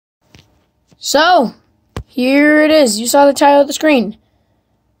So, here it is. You saw the title of the screen.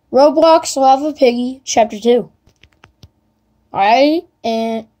 Roblox Lava Piggy, Chapter 2.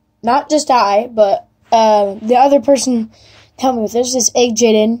 And not just I, but the other person helped me with this is Egg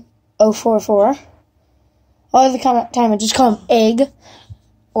Jaden 044. All of the time I just call him Egg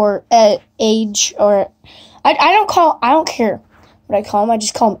or Age or I don't care what I call him. I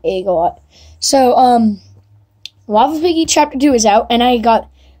just call him Egg a lot. So Lava Piggy Chapter 2 is out, and I got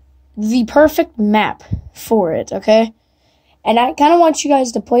the perfect map for it, okay? And I kind of want you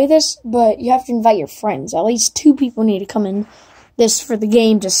guys to play this, but you have to invite your friends. At least 2 people need to come in this for the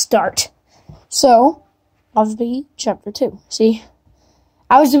game to start. So, Lava Piggy Chapter 2. See?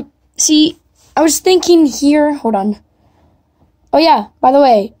 I was thinking here, hold on. Oh yeah, by the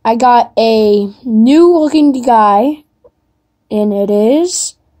way, I got a new looking guy, and it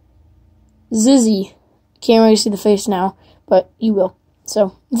is Zizzy. Can't really see the face now, but you will.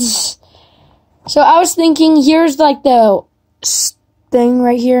 So I was thinking, here's like the thing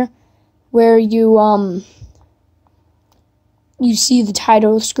right here where you see the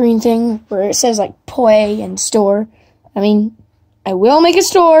title screen thing where it says like play and store. I mean, I will make a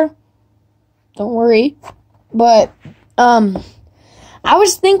store. Don't worry. But I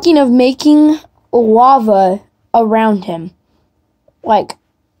was thinking of making lava around him. Like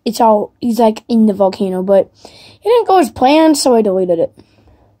he's like in the volcano, but it didn't go as planned, so I deleted it.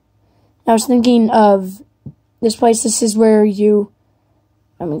 I was thinking of this place. This is where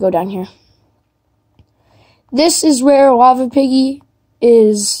let me go down here. This is where Lava Piggy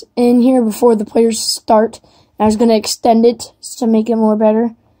is in here before the players start. I was going to extend it to make it more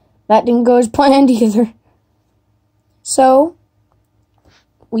better. That didn't go as planned either. So,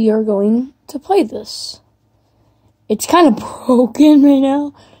 we are going to play this. It's kind of broken right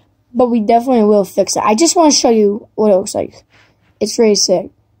now, but we definitely will fix it. I just want to show you what it looks like. It's really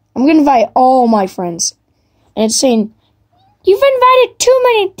sick. I'm going to invite all my friends. And it's saying, "You've invited too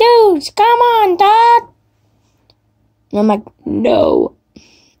many dudes. Come on, dog." And I'm like, no.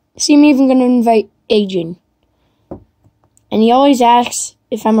 See, I'm even going to invite Adrian. And he always asks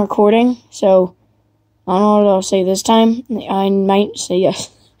if I'm recording. So, I don't know what I'll say this time. I might say yes.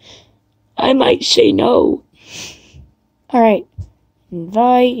 I might say no. Alright.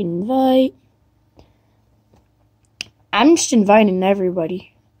 Invite. I'm just inviting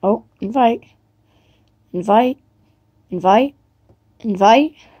everybody. Oh, invite.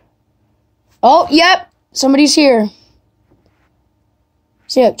 Oh, yep. Somebody's here.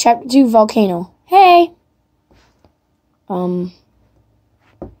 See, look, Chapter 2 volcano. Hey. Let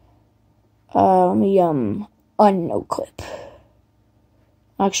me, unno clip.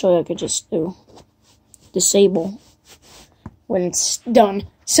 Actually, I could just do disable when it's done.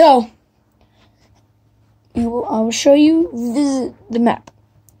 So, I will show you the map.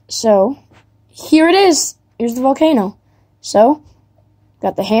 So, here it is. Here's the volcano. So,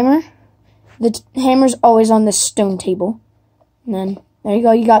 got the hammer. The hammer's always on this stone table. And then, there you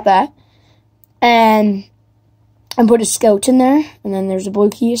go, you got that. And I put a skeleton there. And then there's a blue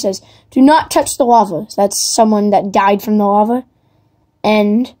key. It says, "Do not touch the lava." So that's someone that died from the lava.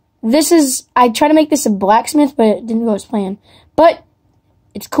 And this is, I tried to make this a blacksmith, but it didn't go as planned. But,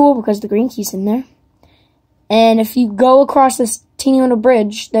 it's cool because the green key's in there. And if you go across this teeny little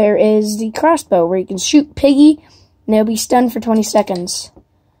bridge, there is the crossbow where you can shoot Piggy, and they'll be stunned for 20 seconds.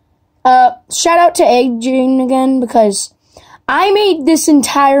 Shout out to Adrian again, because I made this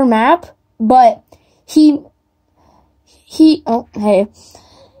entire map, but they're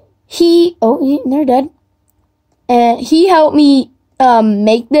dead. And he helped me,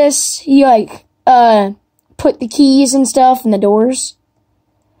 make this. He, put the keys and stuff in the doors.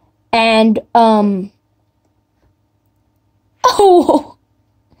 And, oh!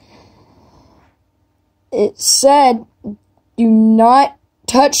 It said, "Do not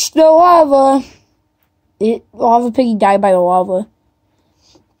touch the lava." Lava Piggy died by the lava.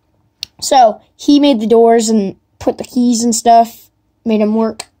 So, he made the doors and put the keys and stuff, made them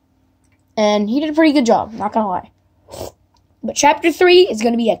work. And he did a pretty good job, not gonna lie. But Chapter 3 is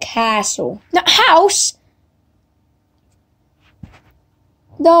gonna be a castle. Not house!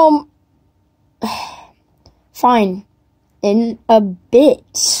 No. Fine. In a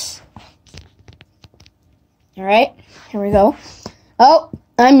bit. Alright, here we go. Oh,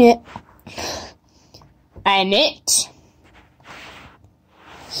 I'm it.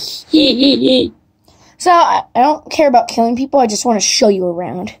 So, I don't care about killing people, I just want to show you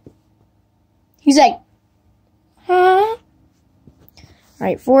around. He's like, huh?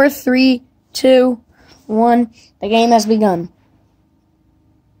 Alright, 4, 3, 2, 1. The game has begun.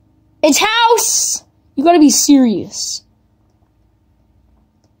 It's house! You gotta be serious.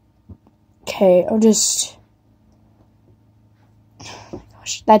 Okay. Okay, I'll just... Oh my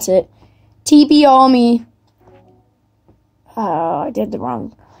gosh, that's it. TP on me. Oh, I did the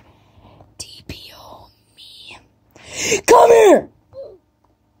wrong. TP on me. Come here!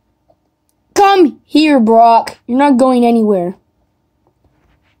 Come here, Brock. You're not going anywhere.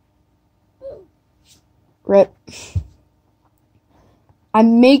 Rip.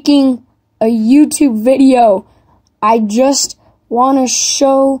 I'm making a YouTube video. I just want to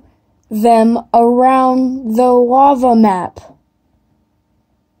show them around the lava map.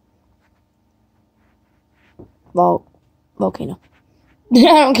 Volcano. I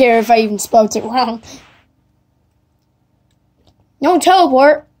don't care if I even spelled it wrong. Don't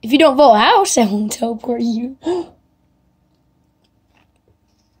teleport. If you don't vote house, I won't teleport you. Here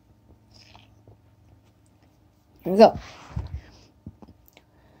we go.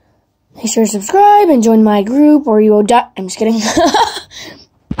 Make sure to subscribe and join my group or you will die. I'm just kidding.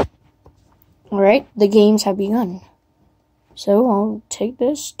 Alright, the games have begun. So I'll take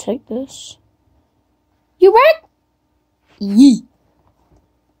this. You back? Yee.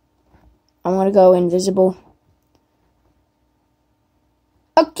 I'm gonna go invisible.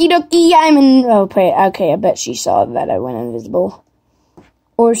 Okie dokie, I'm in. Oh, okay, I bet she saw that I went invisible.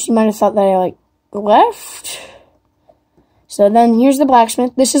 Or she might have thought that I, left. So then here's the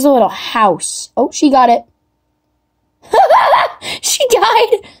blacksmith. This is a little house. Oh, she got it. She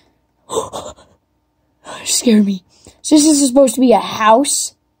died. Scared me. So this is supposed to be a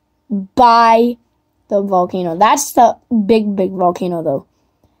house by the volcano. That's the big volcano, though.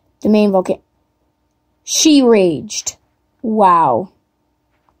 The main volcano. She raged. Wow.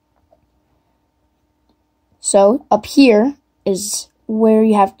 So up here is where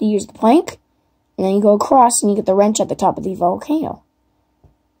you have to use the plank. And then you go across and you get the wrench at the top of the volcano.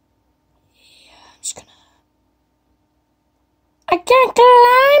 Yeah, I'm just gonna... I can't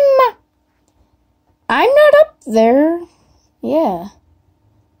climb! I'm not up there. Yeah.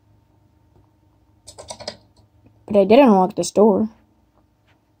 But I did unlock this door.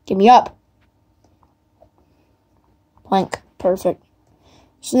 Get me up. Plank. Perfect.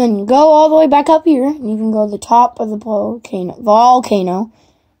 So then you go all the way back up here. And you can go to the top of the volcano.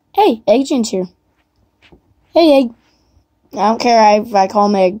 Hey, Egg's here. Hey, Egg. I don't care if I call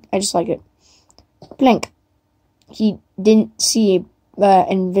him Egg. I just like it. Blink. He didn't see a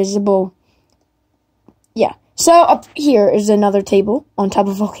invisible... Yeah. So up here is another table on top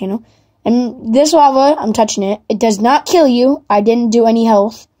of a volcano. And this lava, I'm touching it. It does not kill you. I didn't do any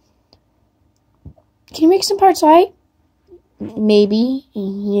health. Can you make some parts light? Maybe.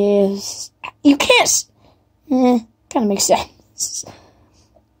 Yes. You can't. Kind of makes sense.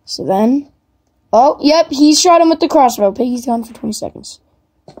 So then... Oh, yep, he shot him with the crossbow. Piggy's gone for 20 seconds.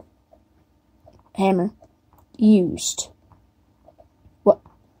 Hammer. Used. What?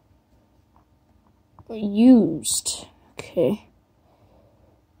 Used. Okay.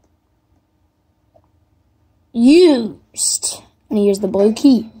 Used. I'm gonna use the blue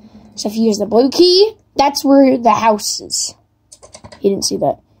key. So if you use the blue key, that's where the house is. You didn't see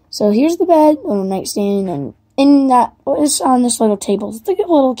that. So here's the bed, little nightstand, and in that, it's on this little table. It's like a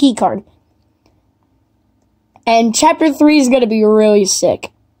little key card. And chapter 3 is going to be really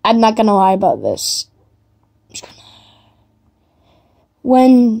sick. I'm not going to lie about this.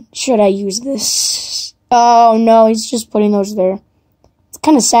 When should I use this? Oh, no, he's just putting those there. It's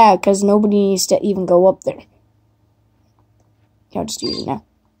kind of sad because nobody needs to even go up there. I'll just use it now.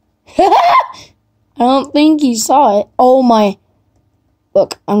 I don't think he saw it. Oh, my.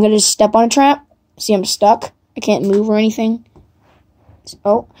 Look, I'm going to step on a trap. See, I'm stuck. I can't move or anything.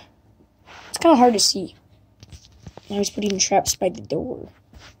 Oh. It's kind of hard to see. Now he's putting traps by the door.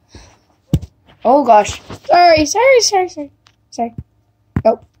 Oh, gosh. Sorry.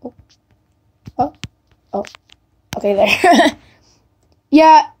 Oh. Okay, there.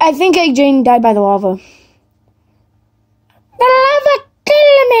 Yeah, I think Egg Jane died by the lava. The lava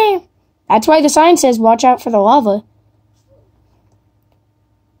killed me. That's why the sign says, watch out for the lava.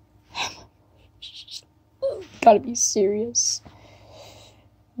 Gotta be serious.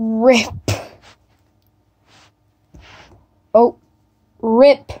 Rip. Oh,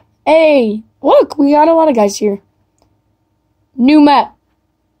 rip. Hey, look, we got a lot of guys here. New map.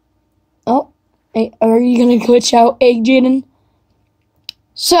 Oh, hey, are you gonna glitch out, Egg Jaden?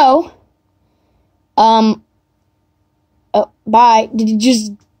 So, oh, bye. Did you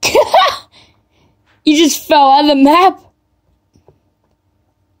just, you just fell out of the map?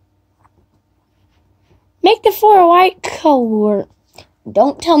 Make the floor a white color.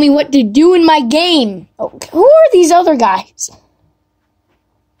 Don't tell me what to do in my game. Oh, who are these other guys?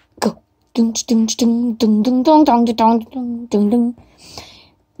 Go.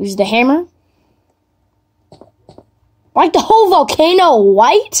 Use the hammer. Like the whole volcano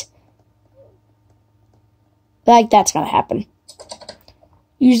white? Like that's gonna happen.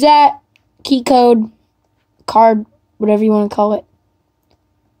 Use that key code, card, whatever you want to call it.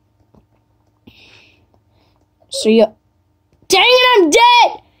 So you... Dang it, I'm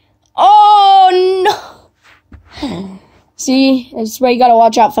dead! Oh, no! See? That's why you gotta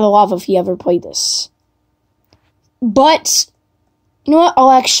watch out for the lava if you ever play this. But, you know what?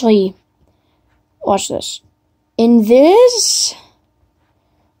 I'll actually... Watch this. In this...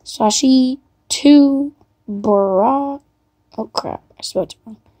 Sashi 2 Barak... Oh, crap. I spelled it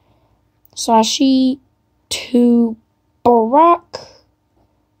wrong. Sashi 2 Barak...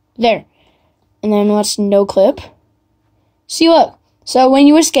 There. And then let's no clip. See, look. So when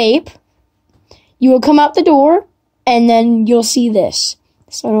you escape, you will come out the door, and then you'll see this.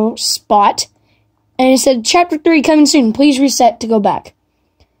 So spot. And it said, Chapter 3 coming soon. Please reset to go back.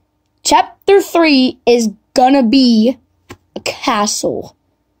 Chapter 3 is gonna be a castle.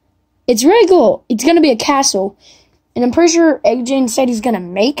 It's really cool. It's gonna be a castle. And I'm pretty sure Egg Jane said he's gonna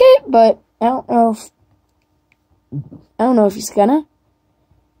make it, but I don't know if he's gonna.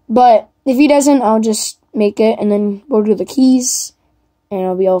 But if he doesn't, I'll just make it, and then we'll do the keys, and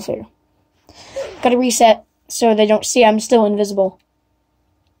it'll be all fair. Gotta reset so they don't see I'm still invisible.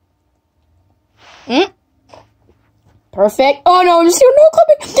 Perfect. Oh no, I'm still no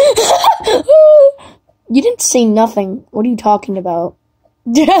clipping. You didn't say nothing. What are you talking about?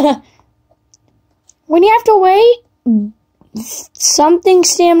 When you have to wait, something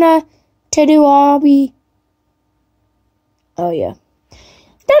stamina to do obby. Oh yeah.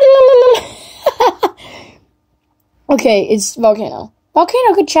 Okay, it's Volcano.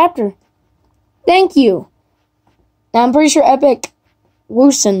 Volcano, good chapter. Thank you. Now, I'm pretty sure Epic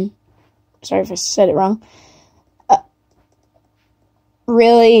Woosen. Sorry if I said it wrong.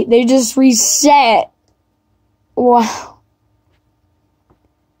 Really? They just reset. Wow.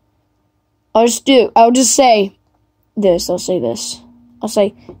 I'll just say this. I'll say this. I'll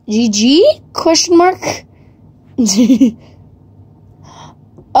say, GG? Question mark?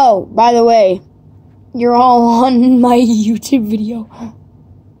 Oh, by the way, you're all on my YouTube video.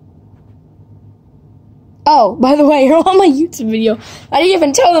 Oh, by the way, you're on my YouTube video. I didn't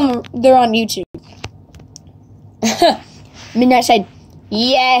even tell them they're on YouTube. Midnight said,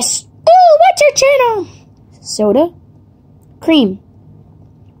 yes. Oh, what's your channel? Soda? Cream.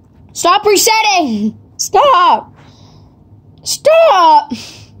 Stop resetting. Stop. Stop.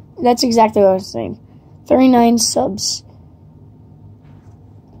 That's exactly what I was saying. 39 subs.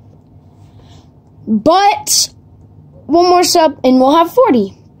 But one more sub and we'll have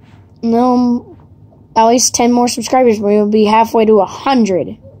 40. No, at least 10 more subscribers. We'll be halfway to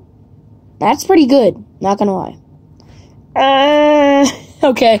 100. That's pretty good. Not gonna lie.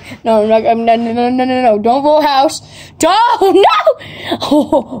 Okay. No. Don't vote house. Don't. No.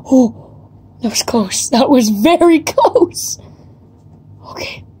 That was close. That was very close.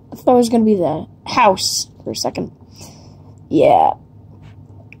 Okay. I thought it was gonna be the house for a second. Yeah.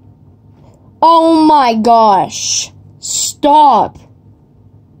 Oh my gosh. Stop.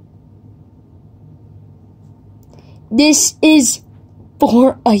 This is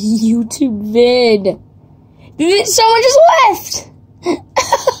for a YouTube vid. Someone just left.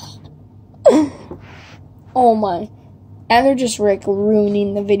 Oh my. And they're just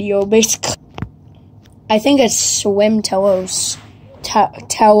ruining the video, basically. I think it's Swim Telos.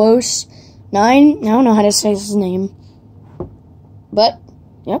 Telos 9? I don't know how to say his name. But,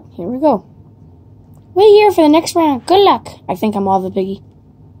 yep, here we go. Wait here for the next round. Good luck. I think I'm all the piggy.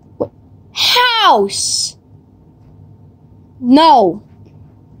 What? House! No.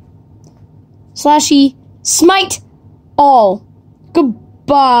 Slashy. Smite all.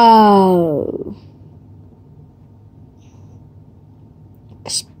 Goodbye.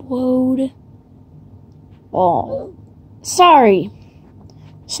 Explode all. Sorry,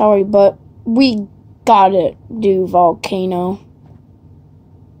 but we gotta do Volcano.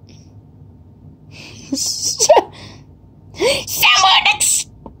 Someone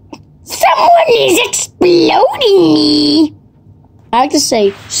is exploding me. I like to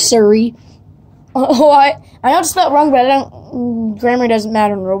say Surrey. Oh, I know it's spelled wrong, but I don't. Grammar doesn't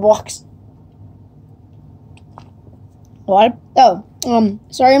matter in Roblox. What? Oh,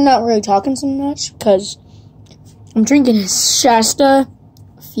 sorry, I'm not really talking so much because I'm drinking Shasta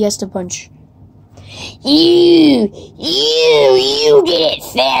Fiesta Punch. You did it,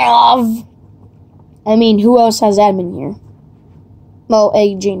 Farov. I mean, who else has admin here? Well,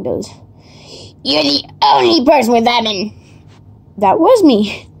 Egg Jane does. You're the only person with admin. That was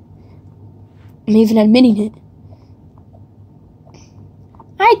me. I'm even admitting it.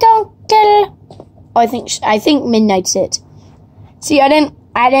 I don't kill. I think midnight's it. See, I didn't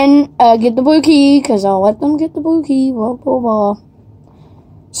get the blue key because I'll let them get the blue key. Blah blah blah.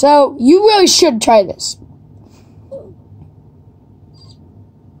 So you really should try this.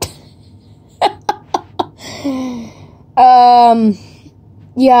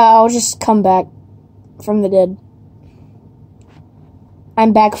 Yeah, I'll just come back from the dead.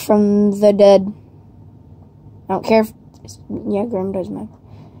 I'm back from the dead. I don't care if yeah, Graham doesn't matter.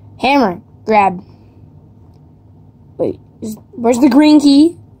 Hammer, grab. Wait, where's the green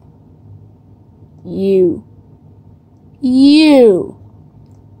key? You.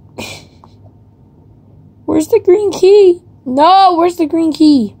 Where's the green key? No, where's the green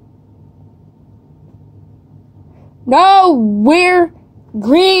key? No, where?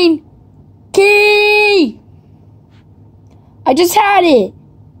 Green key! I just had it.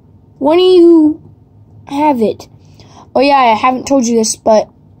 When do you have it? Oh yeah, I haven't told you this, but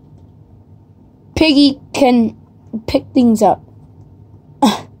Piggy can pick things up.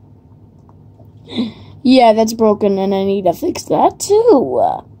 Yeah, that's broken and I need to fix that too.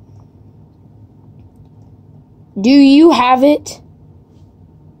 Do you have it?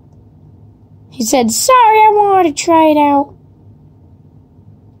 He said, sorry, I wanted to try it out.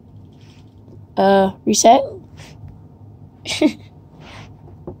 Reset?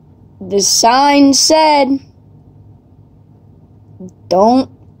 The sign said, don't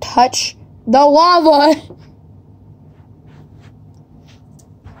touch the lava.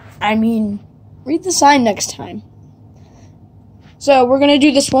 I mean, read the sign next time. So, we're gonna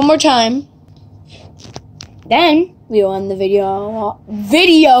do this one more time. Then, we will end the video.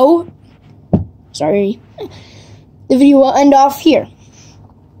 Sorry. The video will end off here.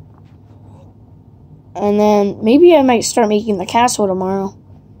 And then, maybe I might start making the castle tomorrow.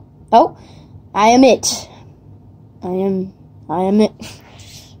 Oh, I am it. I am it.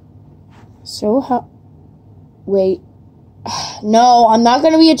 So, how... Wait. No, I'm not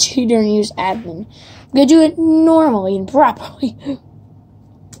going to be a cheater and use admin. I'm going to do it normally and properly.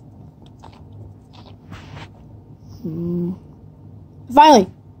 Finally.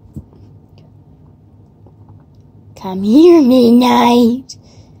 Come here, Midnight.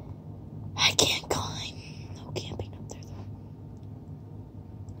 I can't climb. No camping up there, though.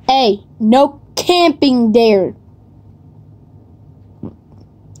 Hey, no camping there.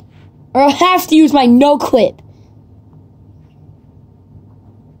 Or I'll have to use my no-clip.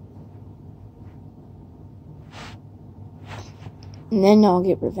 And then I'll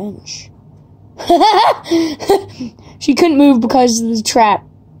get revenge. She couldn't move because of the trap.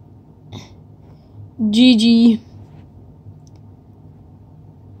 GG.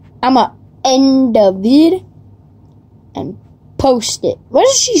 I'ma end the vid and post it. What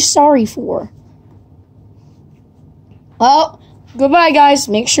is she sorry for? Well, goodbye guys.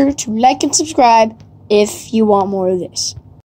 Make sure to like and subscribe if you want more of this.